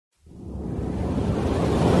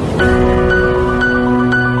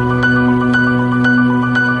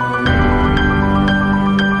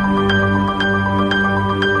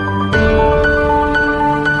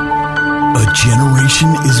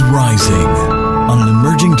Rising on an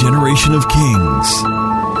emerging generation of kings.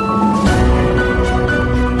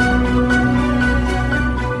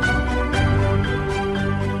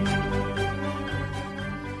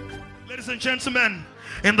 Ladies and gentlemen,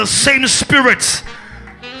 in the same spirit,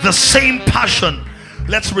 the same passion,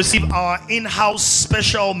 let's receive our in-house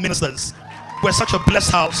special ministers. We're such a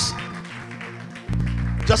blessed house.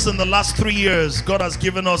 Just in the last 3 years, God has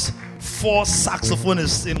given us 4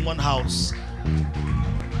 saxophonists in one house.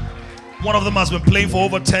 One of them has been playing for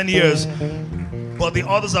over 10 years, but the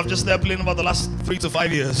others have just started playing about the last 3 to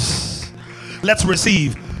 5 years. Let's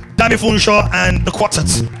receive Danny Funshaw and the quartet.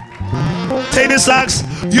 Tenor sax,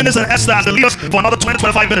 Eunice and Esther as the leaders for another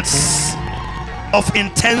 20-25 minutes of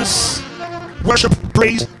intense worship,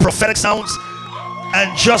 praise, prophetic sounds,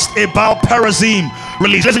 and just about parazim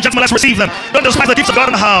release. Ladies and gentlemen, let's receive them. Don't despise the gifts of God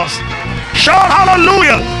in the house. Shout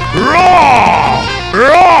hallelujah! Roar!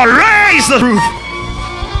 Roar! Raise the roof!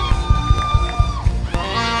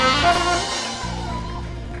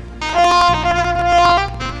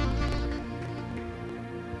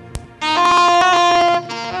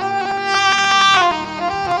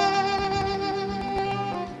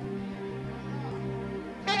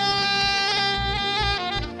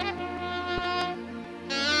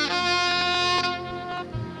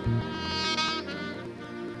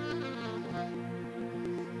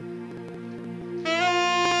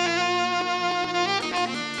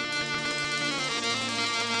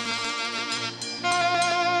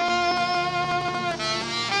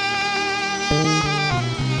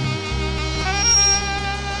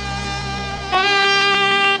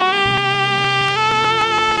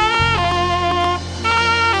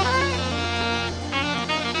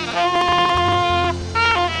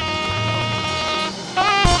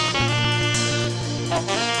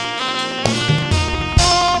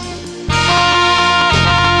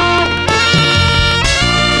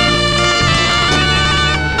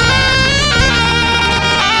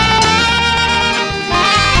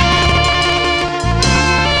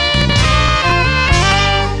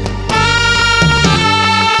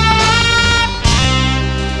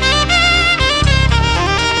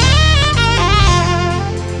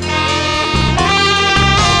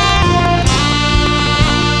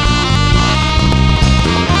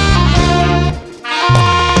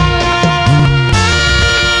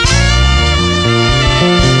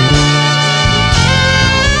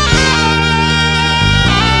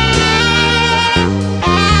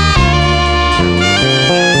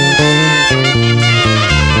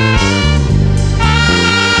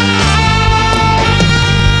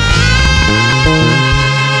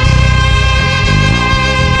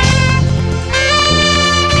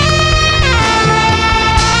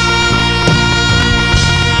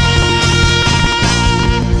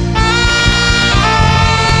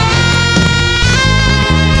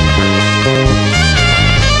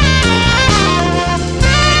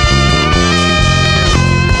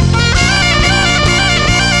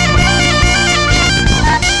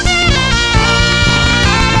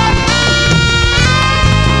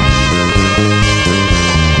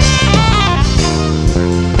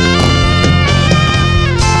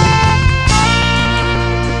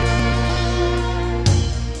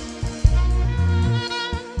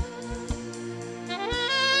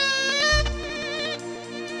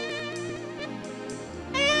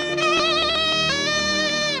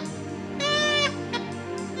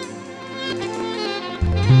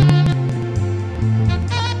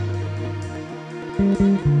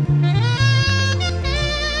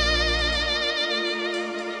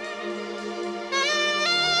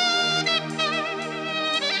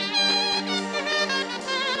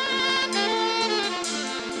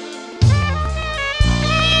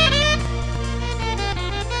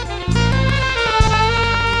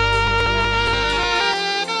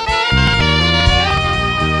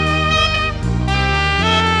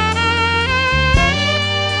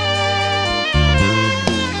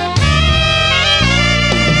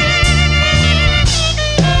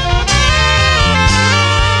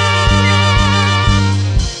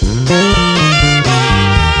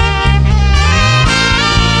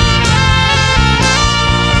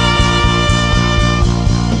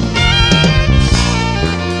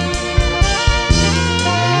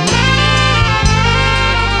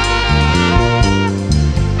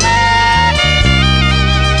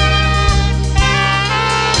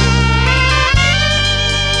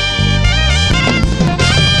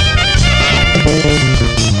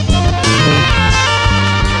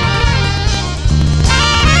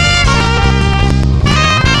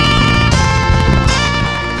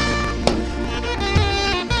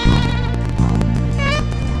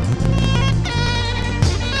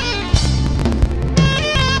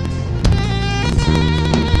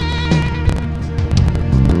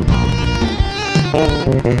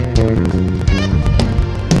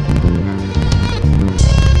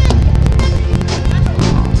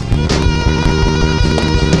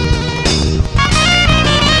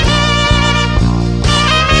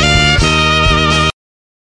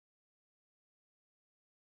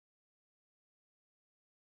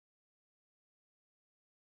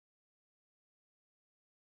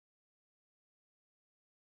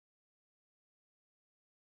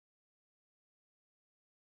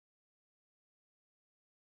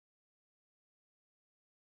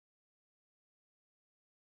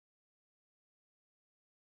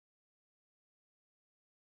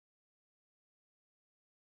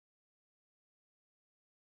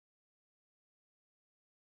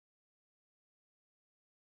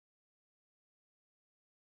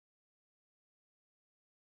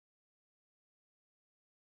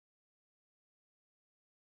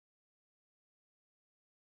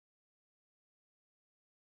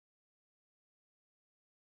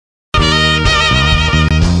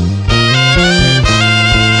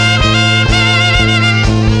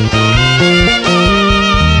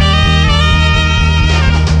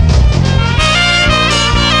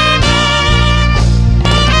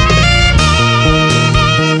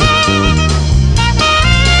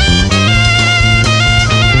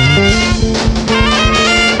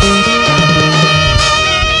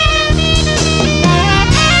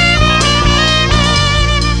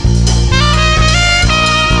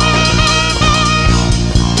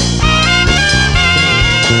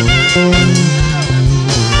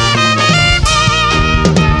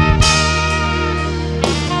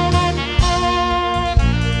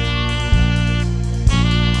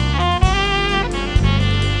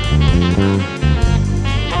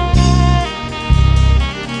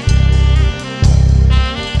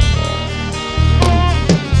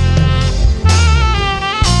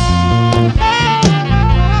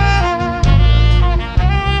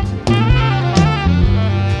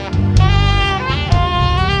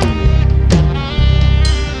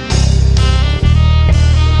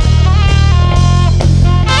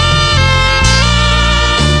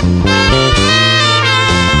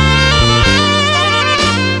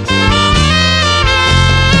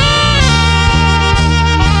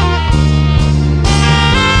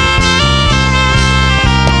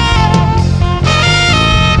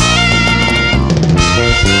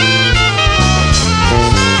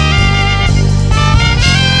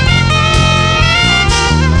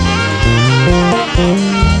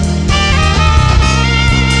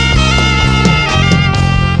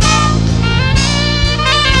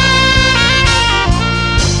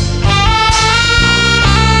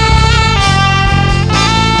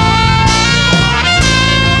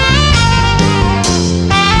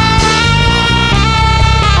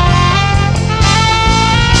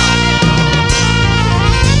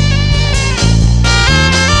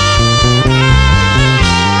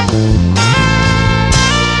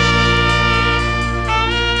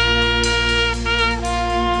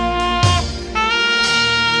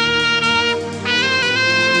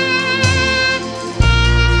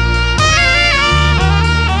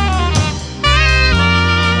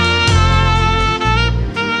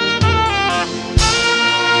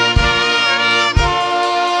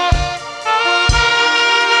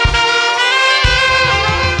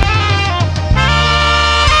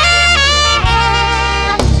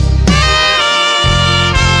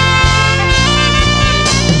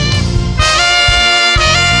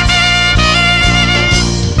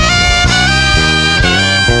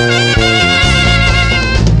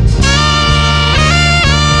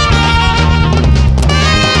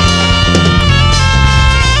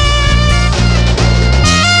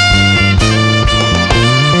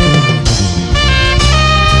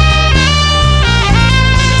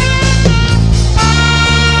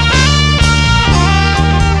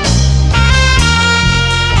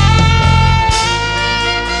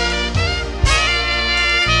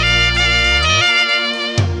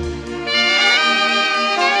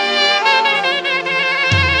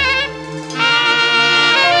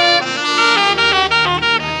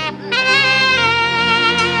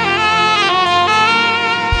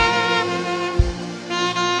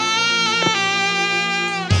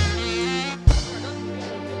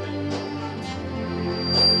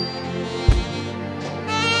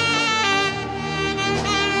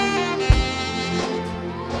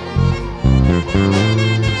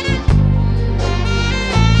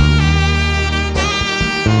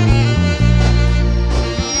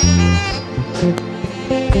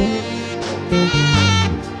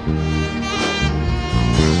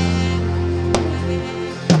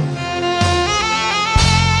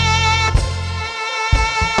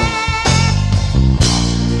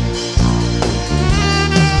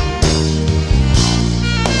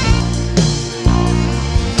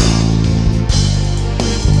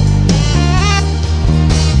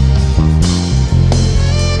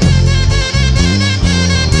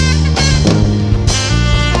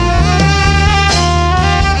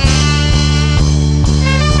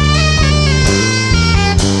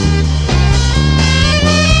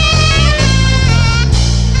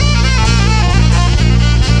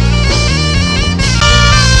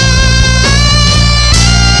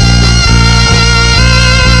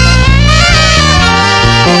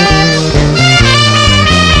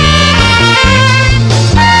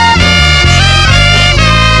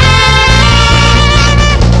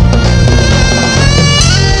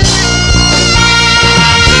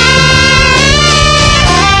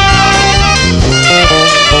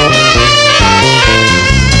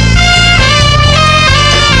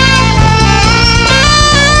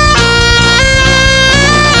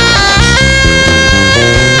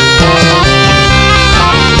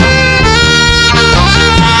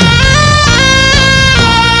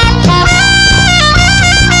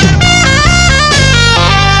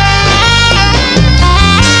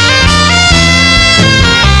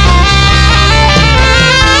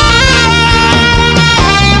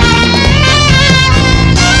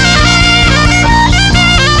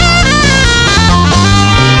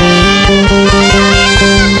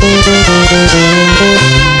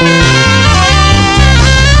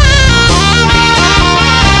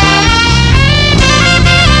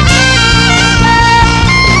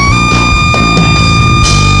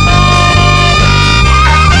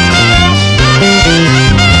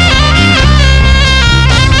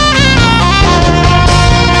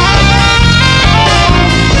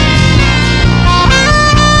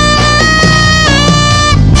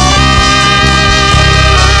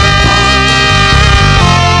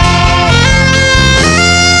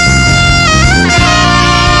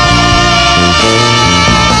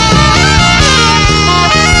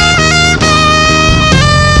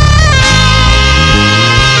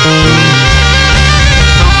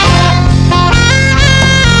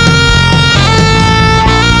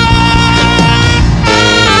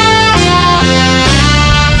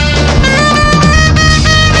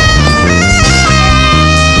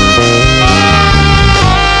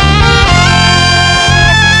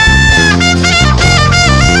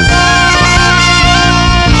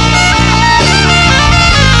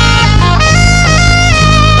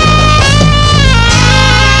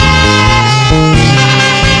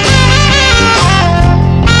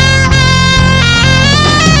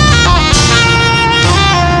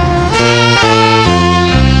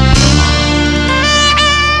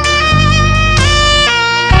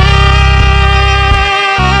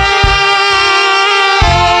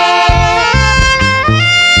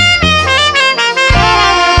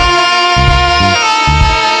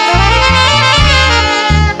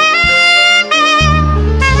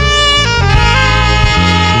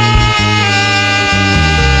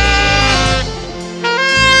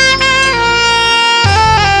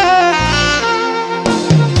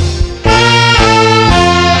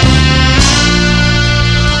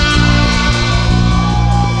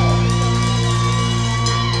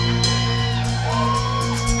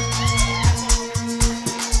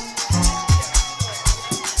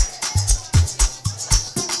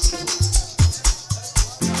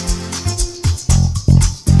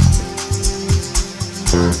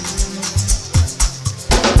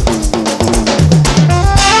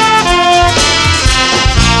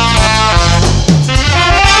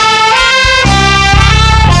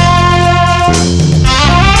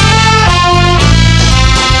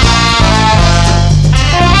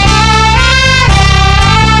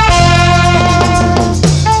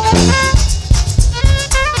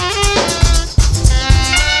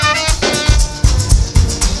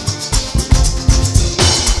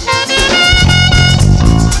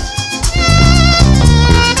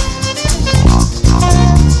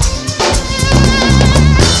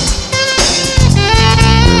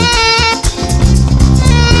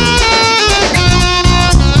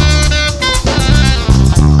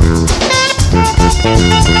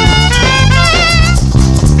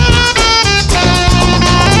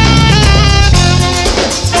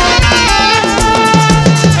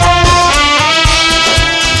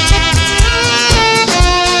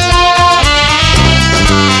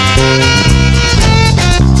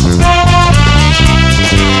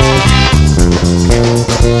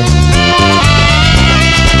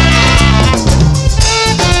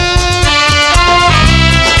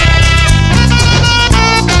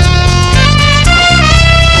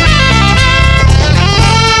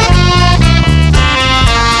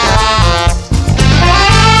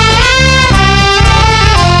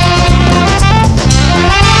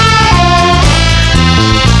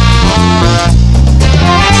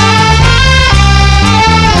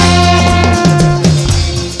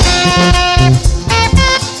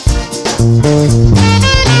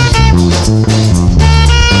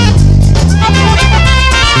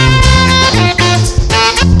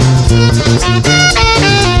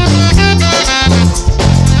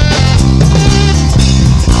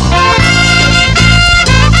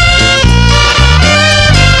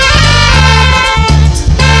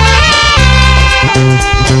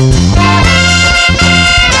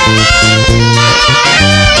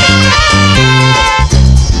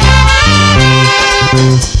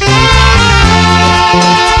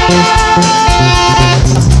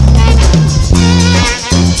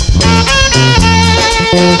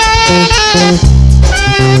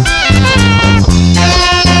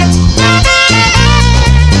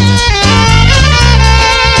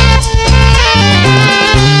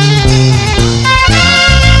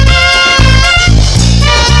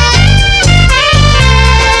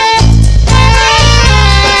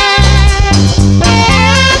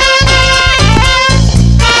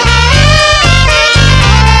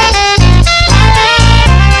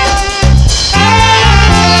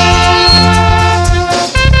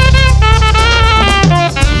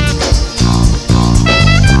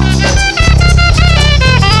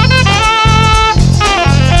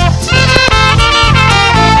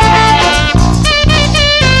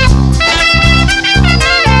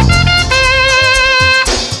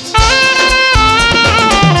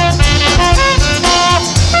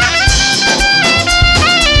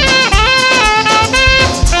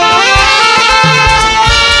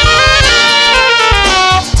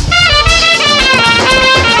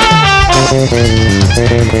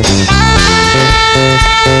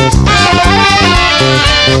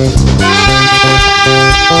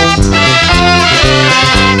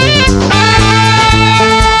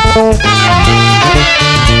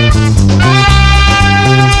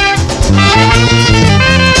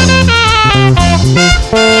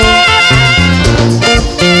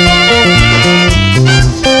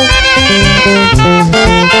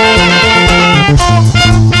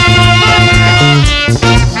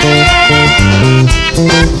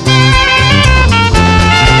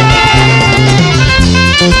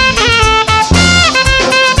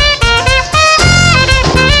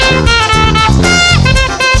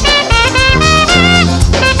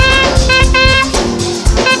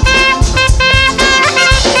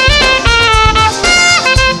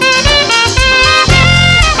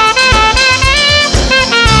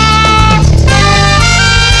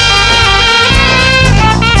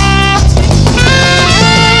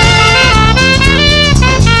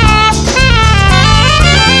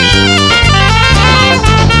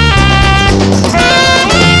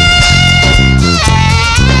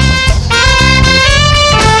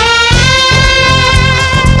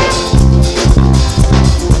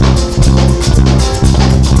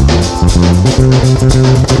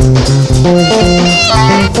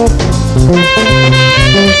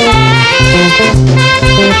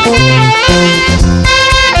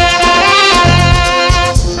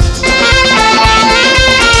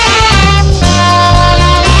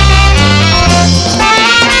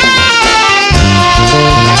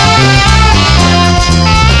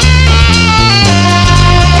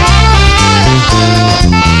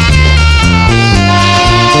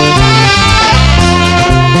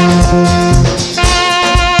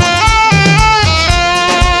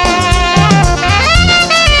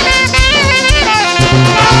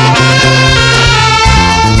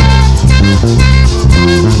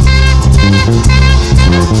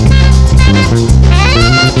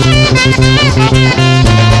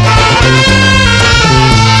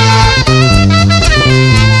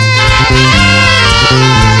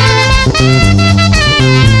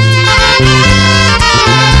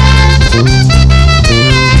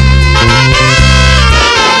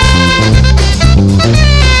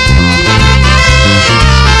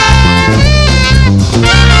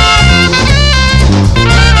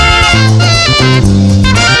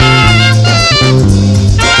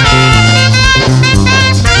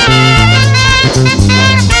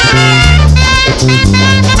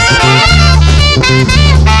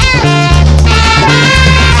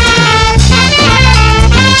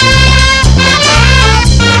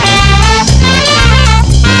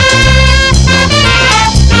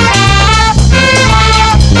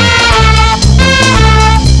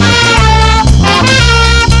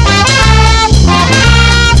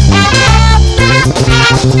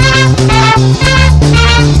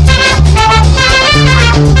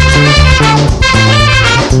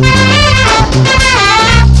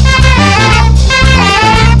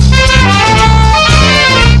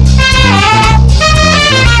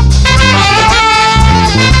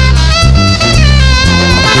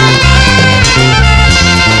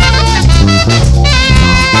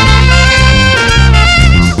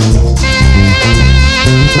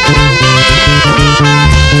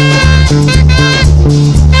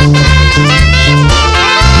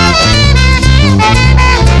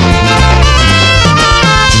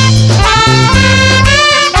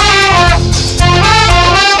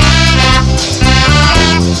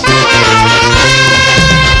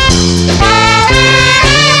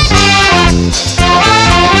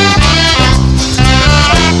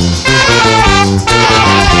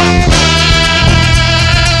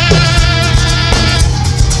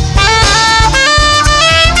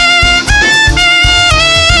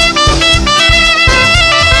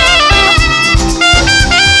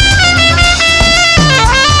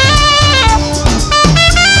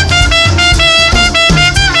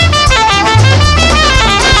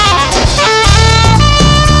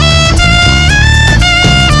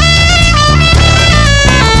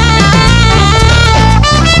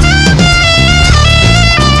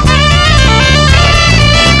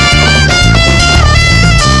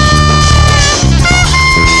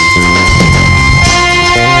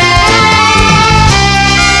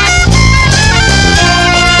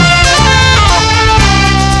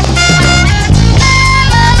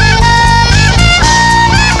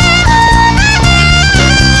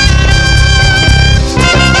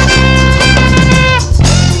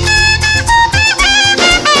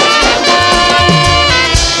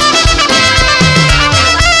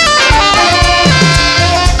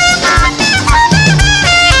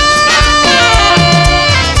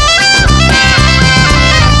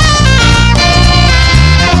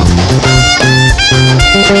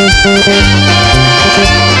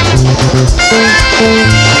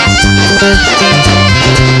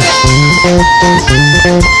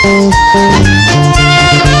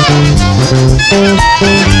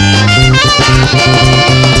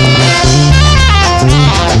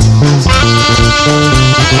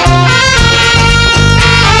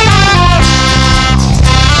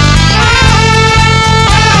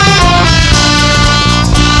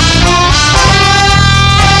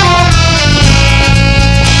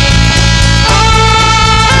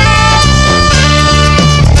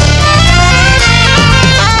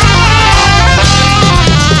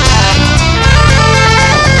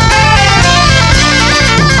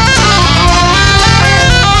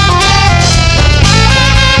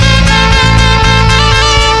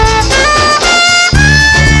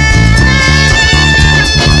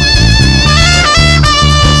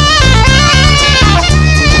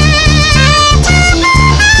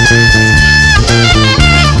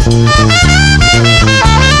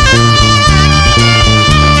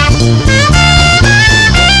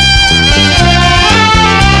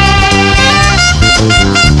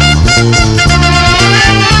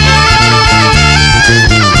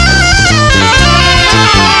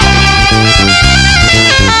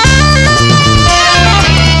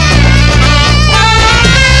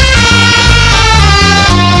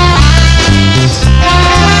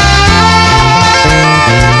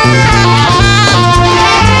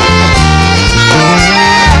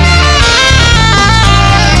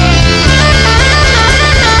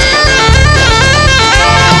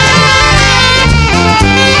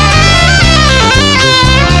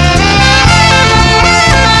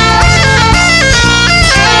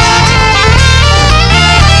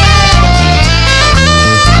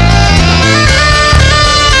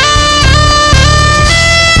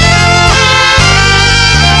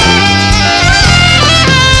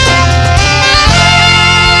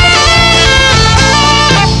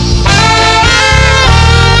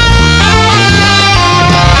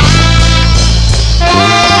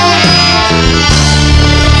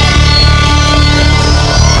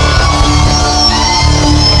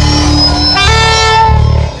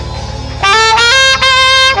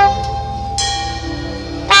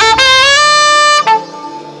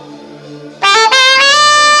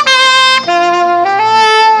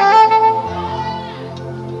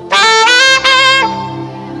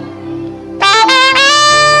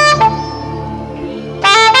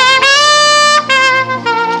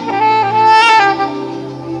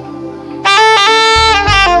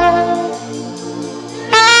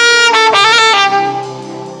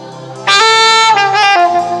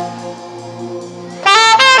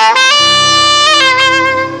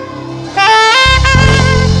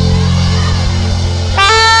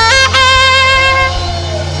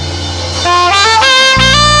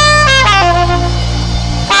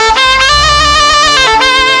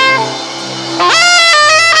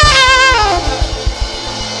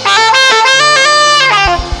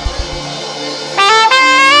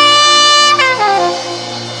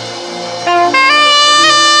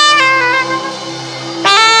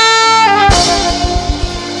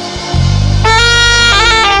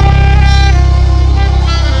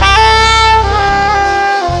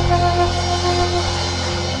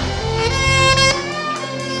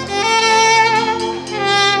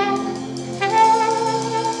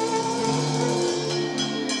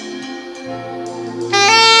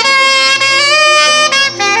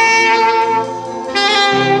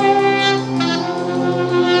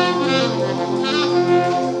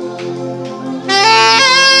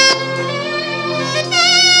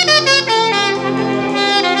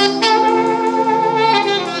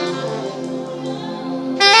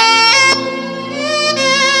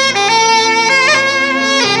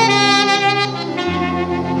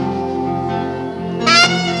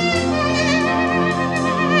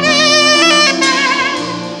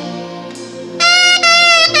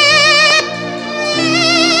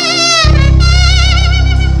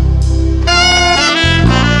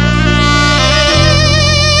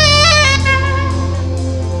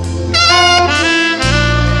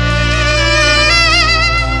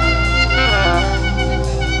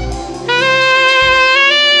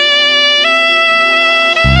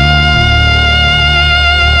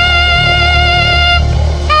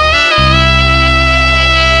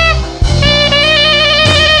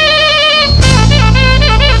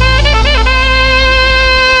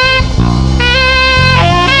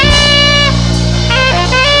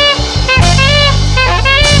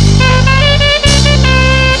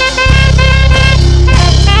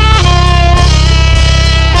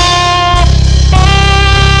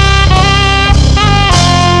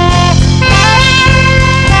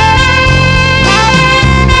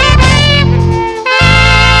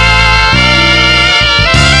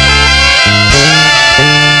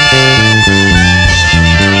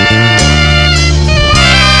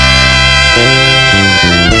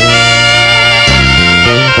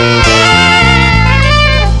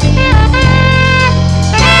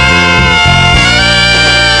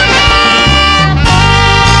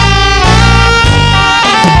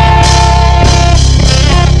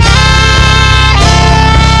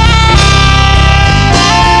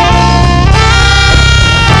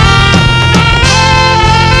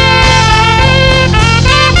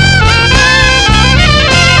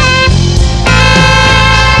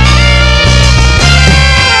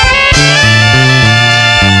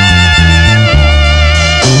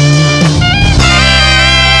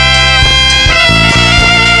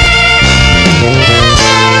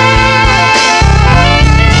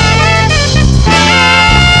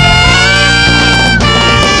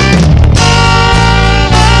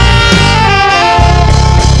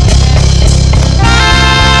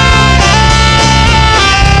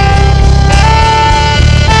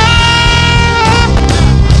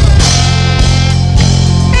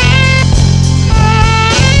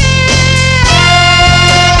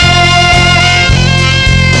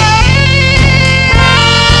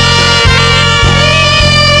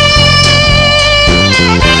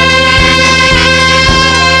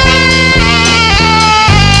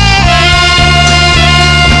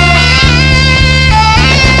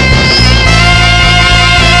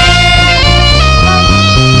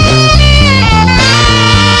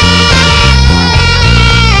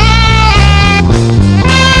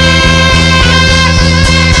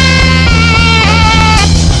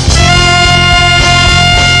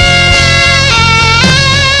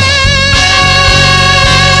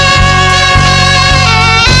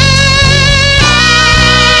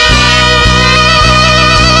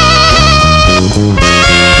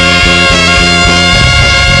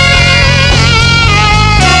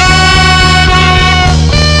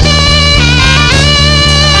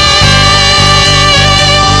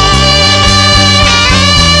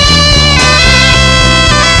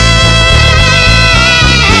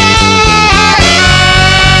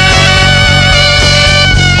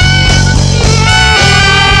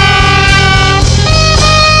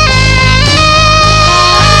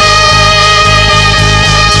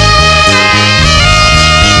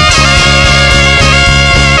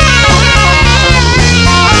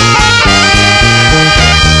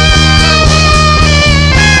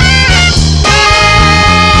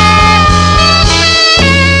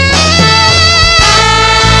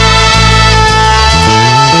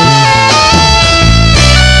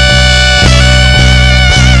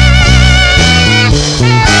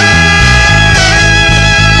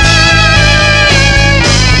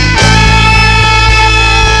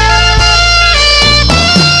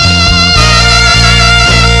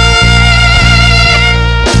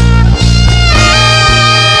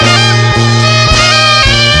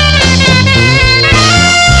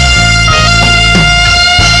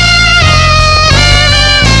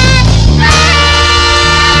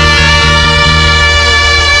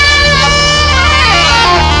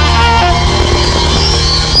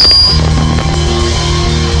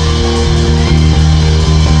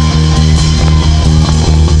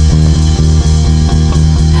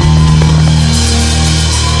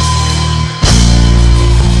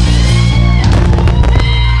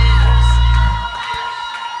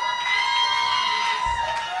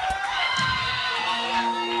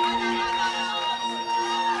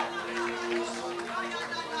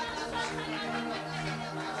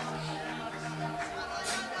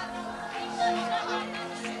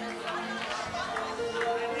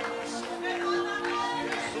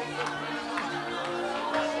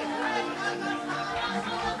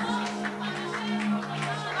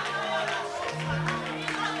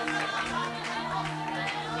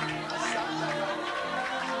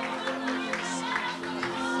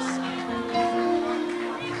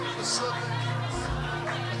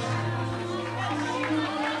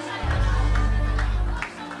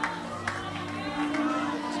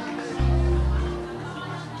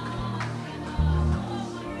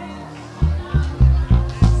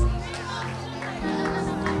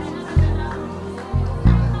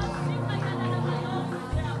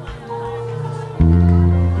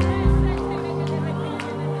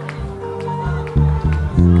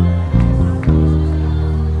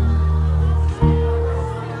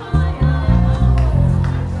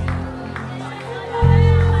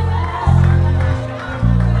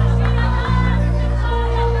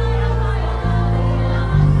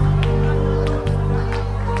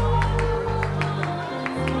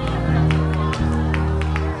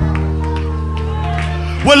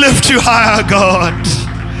 We'll lift you higher, God.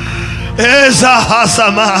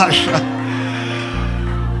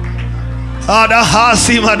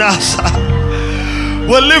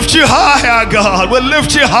 We'll lift you higher, God. We'll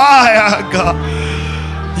lift you higher, God.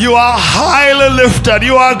 You are highly lifted.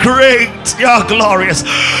 You are great. You are glorious.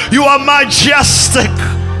 You are majestic.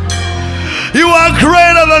 You are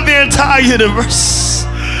greater than the entire universe.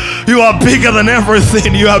 You are bigger than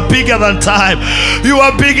everything. You are bigger than time. You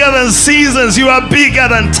are bigger than seasons. You are bigger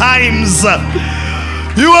than times.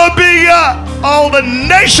 You are bigger. All the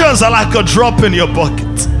nations are like a drop in your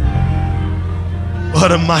bucket.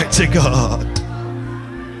 What a mighty God.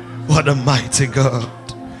 What a mighty God.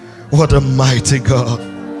 What a mighty God.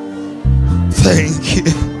 Thank you,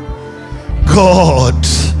 God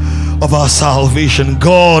of our salvation,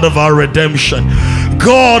 God of our redemption,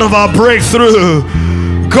 God of our breakthrough,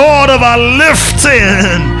 God of our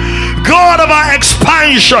lifting, God of our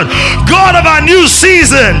expansion, God of our new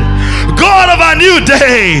season, God of our new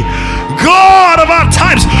day, God of our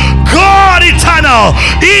times, God eternal,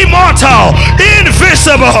 immortal,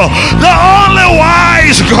 invisible, the only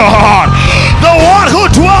wise God, the one who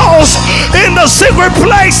dwells in the secret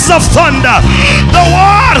places of thunder, the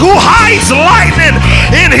one who hides lightning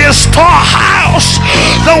in his storehouse,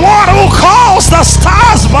 the one who calls the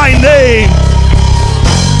stars by name.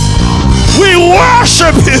 We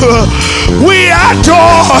worship you, we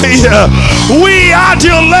adore you, we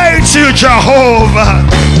adulate you, Jehovah.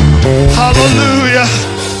 Hallelujah.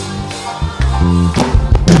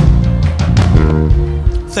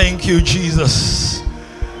 Thank you, Jesus.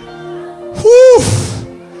 Whew.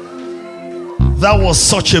 That was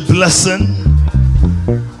such a blessing.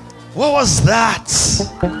 What was that?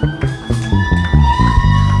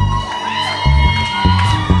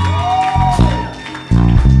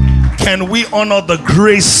 Can we honor the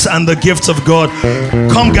grace and the gift of God?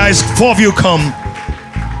 Come, guys, 4 of you come.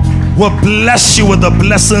 We'll bless you with the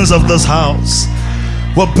blessings of this house.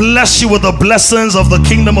 We'll bless you with the blessings of the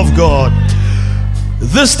kingdom of God.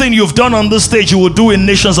 This thing you've done on this stage, you will do in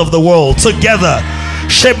nations of the world together.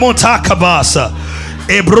 Shemota kabasa,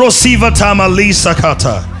 ebrosiva tamalisa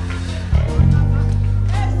kata,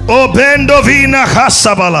 obendovina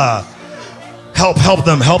hasabala. Help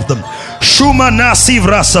them. Shuma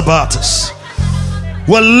nasivra sabatas.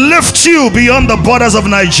 Will lift you beyond the borders of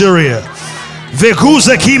Nigeria.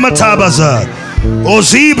 Vekuze kima tabaza,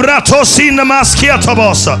 ozibra tosina maskia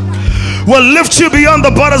tobosa. Will lift you beyond the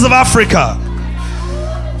borders of Africa.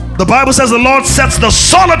 The Bible says the Lord sets the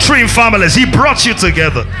solitary in families. He brought you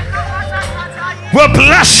together. We'll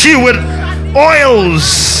bless you with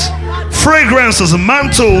oils, fragrances,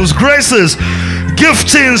 mantles, graces,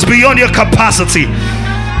 giftings beyond your capacity.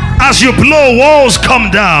 As you blow, walls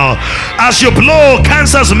come down. As you blow,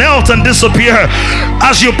 cancers melt and disappear.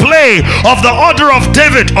 As you play of the order of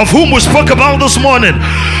David, of whom we spoke about this morning,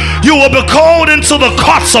 you will be called into the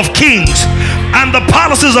courts of kings and the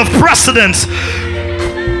palaces of presidents,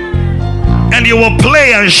 and you will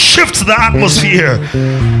play and shift the atmosphere.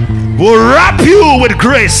 We'll wrap you with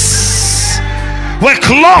grace. We'll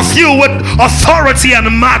clothe you with authority and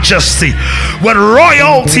majesty, with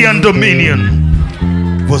royalty and dominion.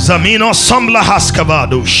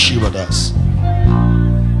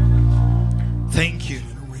 Thank you.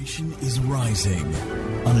 Generation is rising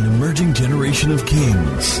on an emerging generation of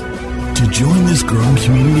kings. To join this growing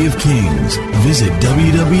community of kings, visit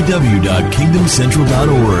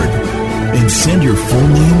www.kingdomcentral.org and send your full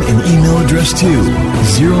name and email address to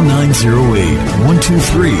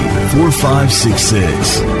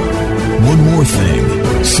 0908-123-4566. One more thing,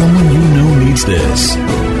 someone you know needs this.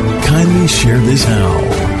 Kindly share this now.